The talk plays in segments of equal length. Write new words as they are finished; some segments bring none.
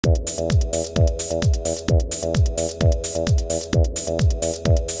Howdy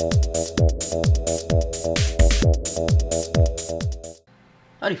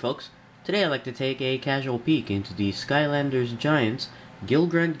folks, today I'd like to take a casual peek into the Skylanders Giants Gill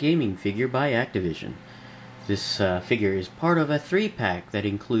Grunt gaming figure by Activision. This figure is part of a 3-pack that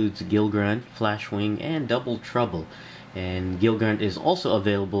includes Gill Grunt, Flashwing, and Double Trouble, and Gill Grunt is also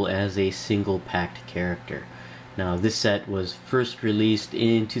available as a single-packed character. Now this set was first released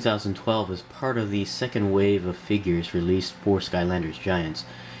in 2012 as part of the second wave of figures released for Skylanders Giants,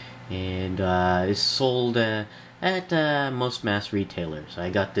 and is sold at most mass retailers. I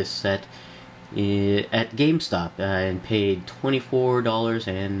got this set at GameStop and paid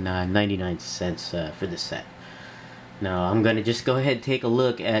 $24.99 for this set. Now I'm going to just go ahead and take a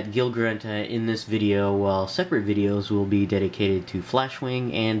look at Gill Grunt in this video, while separate videos will be dedicated to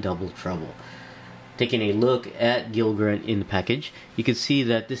Flashwing and Double Trouble. Taking a look at Gill Grunt in the package, you can see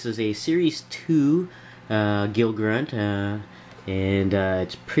that this is a Series 2 Gill Grunt, and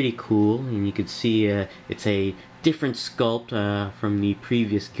it's pretty cool, and you can see it's a different sculpt from the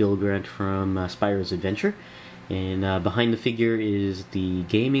previous Gill Grunt from Spyro's Adventure. And behind the figure is the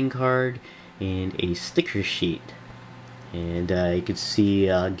gaming card and a sticker sheet. And you can see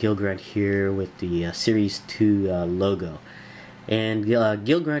Gill Grunt here with the Series 2 logo. And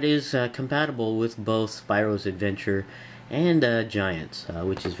Gill Grunt is compatible with both Spyro's Adventure and Giants,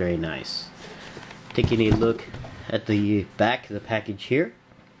 which is very nice. Taking a look at the back of the package here,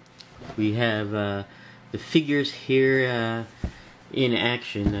 we have the figures here in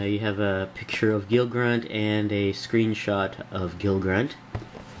action. You have a picture of Gill Grunt and a screenshot of Gill Grunt.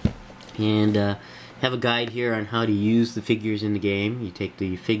 And have a guide here on how to use the figures in the game. You take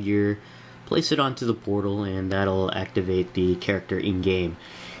the figure, place it onto the portal, and that'll activate the character in-game.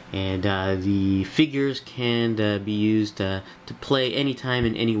 And the figures can be used to play anytime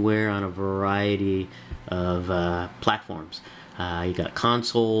and anywhere on a variety of platforms. You got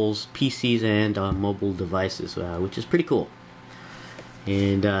consoles, PCs, and mobile devices, which is pretty cool.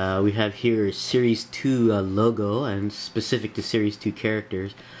 And we have here Series 2 logo, and specific to Series 2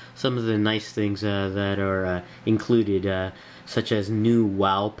 characters, some of the nice things that are included, such as new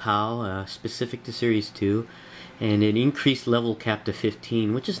Wow Pow, specific to Series 2, and an increased level cap to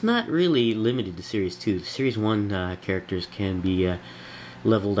 15, which is not really limited to Series 2. The Series 1 characters can be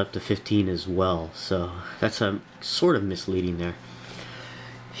leveled up to 15 as well, so that's sort of misleading there.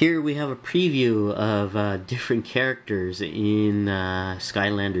 Here we have a preview of different characters in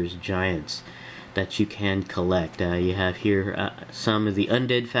Skylanders Giants that you can collect. You have here some of the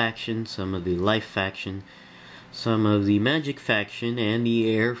Undead faction, some of the Life faction, some of the Magic faction, and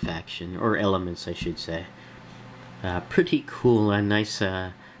the Air faction, or elements I should say. Pretty cool, a nice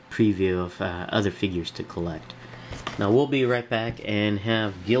preview of other figures to collect. Now we'll be right back and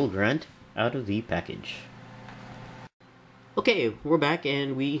have Gill Grunt out of the package. Okay, we're back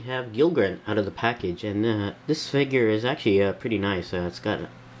and we have Gill Grunt out of the package, and this figure is actually pretty nice. It's got a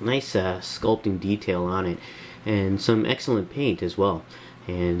nice sculpting detail on it and some excellent paint as well.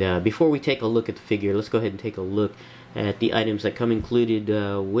 And before we take a look at the figure, let's go ahead and take a look at the items that come included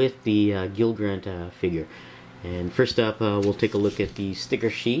with the Gill Grunt figure. And first up, we'll take a look at the sticker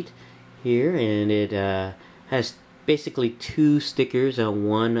sheet here, and it has basically 2 stickers,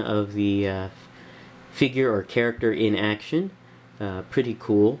 one of the figure or character in action, pretty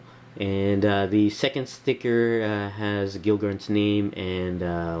cool, and the second sticker has Gill Grunt's name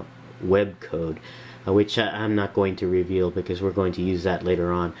and web code, which I'm not going to reveal because we're going to use that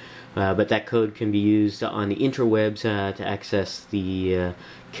later on, but that code can be used on the interwebs to access the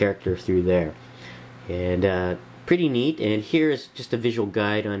character through there. And pretty neat. And here is just a visual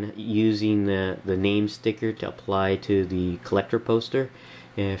guide on using the name sticker to apply to the collector poster,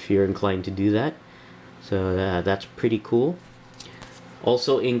 if you're inclined to do that. So that's pretty cool.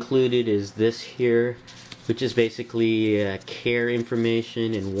 Also included is this here, which is basically care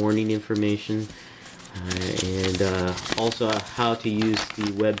information and warning information, and also how to use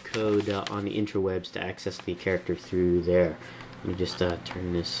the web code on the interwebs to access the character through there. Let me just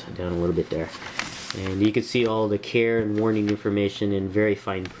turn this down a little bit there. And you can see all the care and warning information in very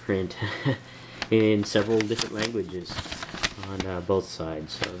fine print in several different languages on both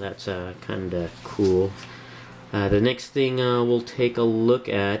sides. So that's kind of cool. The next thing we'll take a look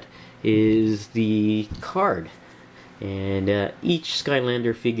at is the card. And each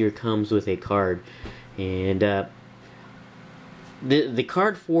Skylander figure comes with a card. And the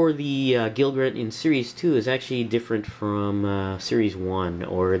card for the Gill Grunt in Series 2 is actually different from Series 1,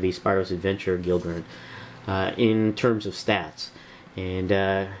 or the Spyro's Adventure Gill Grunt, in terms of stats.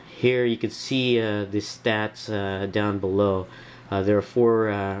 And here you can see the stats down below. There are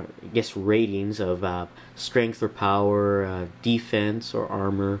four, I guess, ratings of strength or power, defense or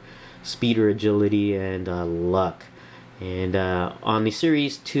armor, speed or agility, and luck. And on the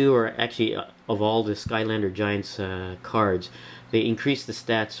Series 2, or actually of all the Skylander Giants cards, they increased the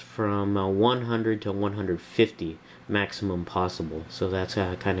stats from 100 to 150 maximum possible. So that's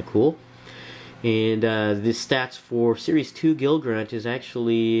kind of cool. And the stats for Series 2 Gill Grunt is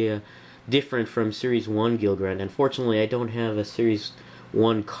actually different from Series 1 Gill Grunt. Unfortunately, I don't have a Series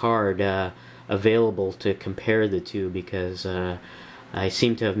 1 card available to compare the two because I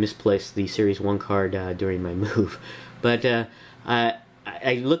seem to have misplaced the Series 1 card during my move. But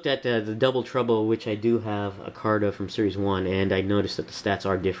I looked at the Double Trouble, which I do have a card of from Series 1, and I noticed that the stats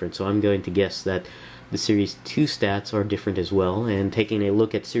are different. So I'm going to guess that the Series 2 stats are different as well. And taking a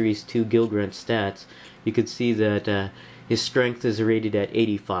look at Series 2 Gill Grunt stats, you could see that his strength is rated at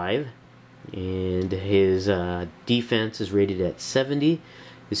 85, and his defense is rated at 70,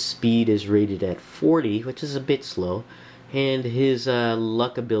 his speed is rated at 40, which is a bit slow, and his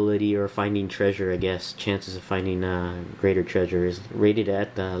luck ability, or finding treasure, I guess, chances of finding greater treasure, is rated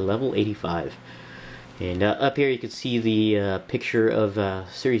at level 85. And up here you can see the picture of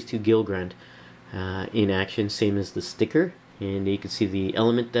Series 2 Gill Grunt in action, same as the sticker. And you can see the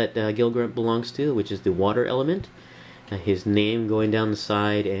element that Gill Grunt belongs to, which is the water element. His name going down the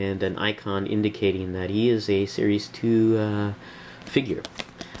side, and an icon indicating that he is a Series 2 figure.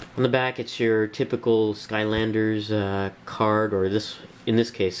 On the back, it's your typical Skylanders card, or in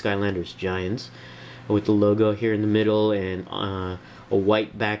this case, Skylanders Giants, with the logo here in the middle, and a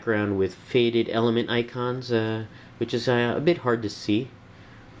white background with faded element icons, which is a bit hard to see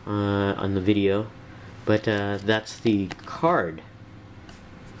on the video, but that's the card.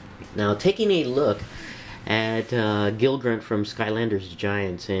 Now, taking a look at Gill Grunt from Skylanders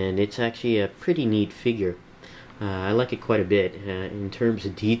Giants, and it's actually a pretty neat figure. I like it quite a bit in terms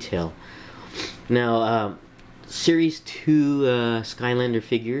of detail. Now, Series 2 Skylander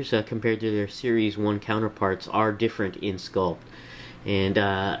figures compared to their Series 1 counterparts are different in sculpt and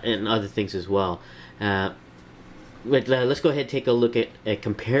other things as well. But let's go ahead and take a look at a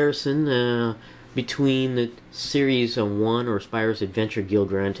comparison between the Series 1 or Spyro's Adventure Gill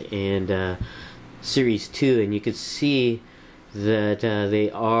Grunt and Series 2, and you can see that they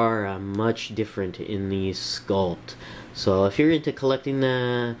are much different in the sculpt. So if you're into collecting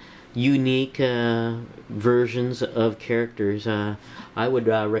unique versions of characters, I would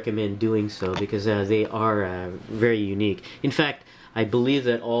recommend doing so, because they are very unique. In fact, I believe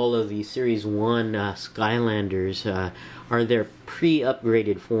that all of the Series 1 Skylanders are their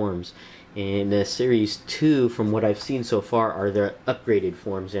pre-upgraded forms, and Series 2, from what I've seen so far, are their upgraded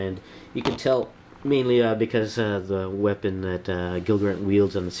forms. And you can tell mainly because the weapon that Gill Grunt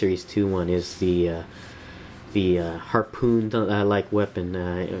wields on the Series 2 one is the harpoon-like weapon,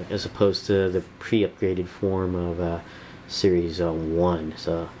 as opposed to the pre-upgraded form of Series 1.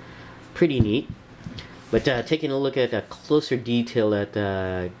 So, pretty neat. But taking a look at a closer detail at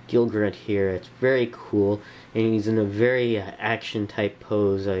Gill Grunt here, it's very cool, and he's in a very action-type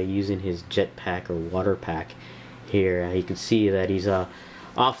pose using his jetpack or water pack here. You can see that he's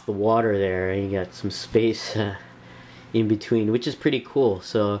off the water there, and you got some space in between, which is pretty cool.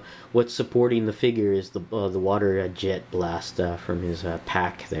 So what's supporting the figure is the water jet blast from his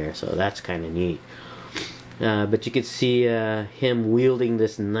pack there, so that's kind of neat. But you can see him wielding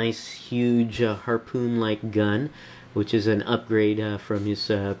this nice huge harpoon-like gun, which is an upgrade from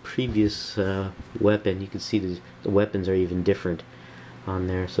his previous weapon. You can see the weapons are even different on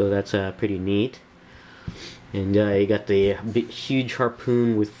there, so that's pretty neat. And you got the huge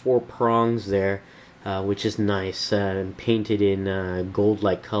harpoon with 4 prongs there, which is nice, and painted in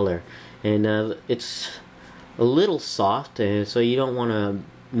gold-like color. And it's a little soft, so you don't want to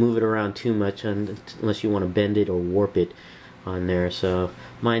move it around too much unless you want to bend it or warp it on there. So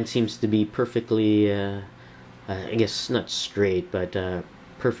mine seems to be perfectly, I guess not straight, but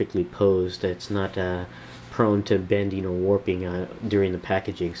perfectly posed. It's not prone to bending or warping during the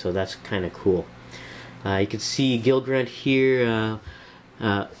packaging, so that's kind of cool. You can see Gill Grunt here,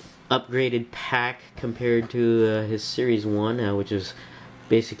 upgraded pack compared to his Series 1, which is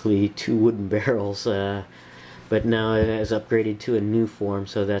basically 2 wooden barrels, but now it has upgraded to a new form,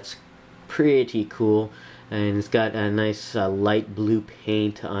 so that's pretty cool. And it's got a nice light blue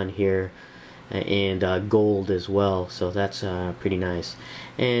paint on here, and gold as well, so that's pretty nice.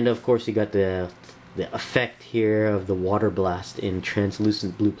 And of course you got the effect here of the water blast in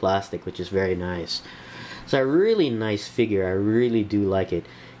translucent blue plastic, which is very nice. It's a really nice figure. I really do like it.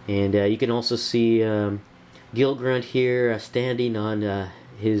 And you can also see Gill Grunt here standing on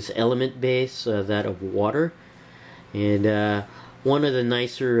his element base, that of water. And one of the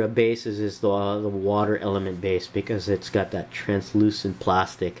nicer bases is the water element base, because it's got that translucent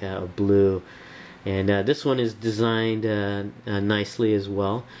plastic blue, and this one is designed nicely as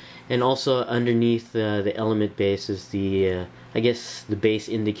well. And also underneath the element base is the I guess the base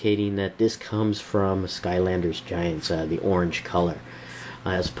indicating that this comes from Skylanders Giants, the orange color,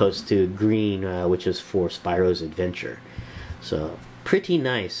 as opposed to green, which is for Spyro's Adventure. So pretty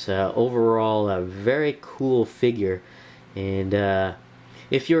nice. Overall, a very cool figure. And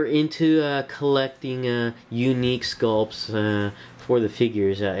if you're into collecting unique sculpts for the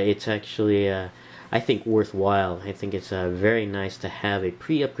figures, it's actually I think worthwhile. I think it's very nice to have a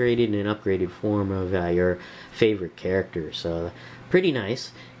pre-upgraded and upgraded form of your favorite character. So pretty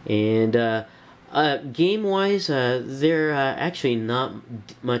nice. And game-wise, they're actually not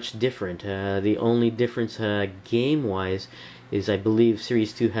much different. The only difference game-wise is, I believe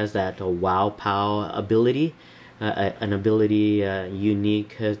Series 2 has that Wow Pow ability, an ability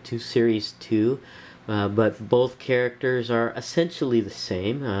unique to Series 2. But both characters are essentially the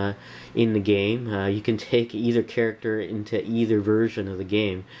same in the game. You can take either character into either version of the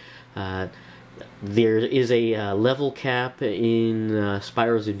game. There is a level cap in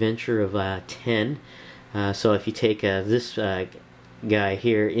Spyro's Adventure of 10. So if you take this guy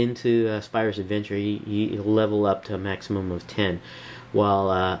here into Spyro's Adventure, you level up to a maximum of 10.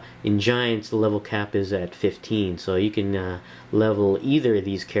 While in Giants, the level cap is at 15, so you can level either of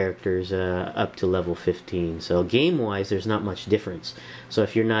these characters up to level 15. So game-wise, there's not much difference. So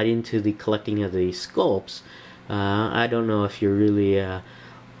if you're not into the collecting of the sculpts, I don't know if you really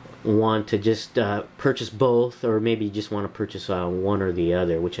want to just purchase both, or maybe you just want to purchase one or the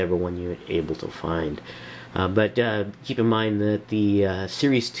other, whichever one you're able to find. But keep in mind that the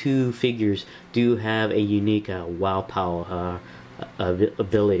Series 2 figures do have a unique Wow Pow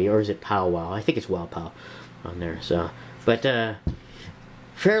ability, or is it Pow Wow? I think it's Wow Pow on there. So, but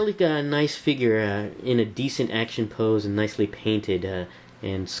fairly nice figure in a decent action pose and nicely painted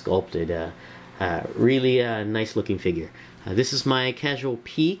and sculpted. Really nice looking figure. This is my casual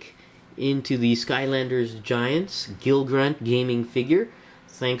peek into the Skylanders Giants Gill Grunt gaming figure.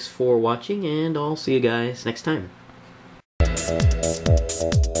 Thanks for watching, and I'll see you guys next time.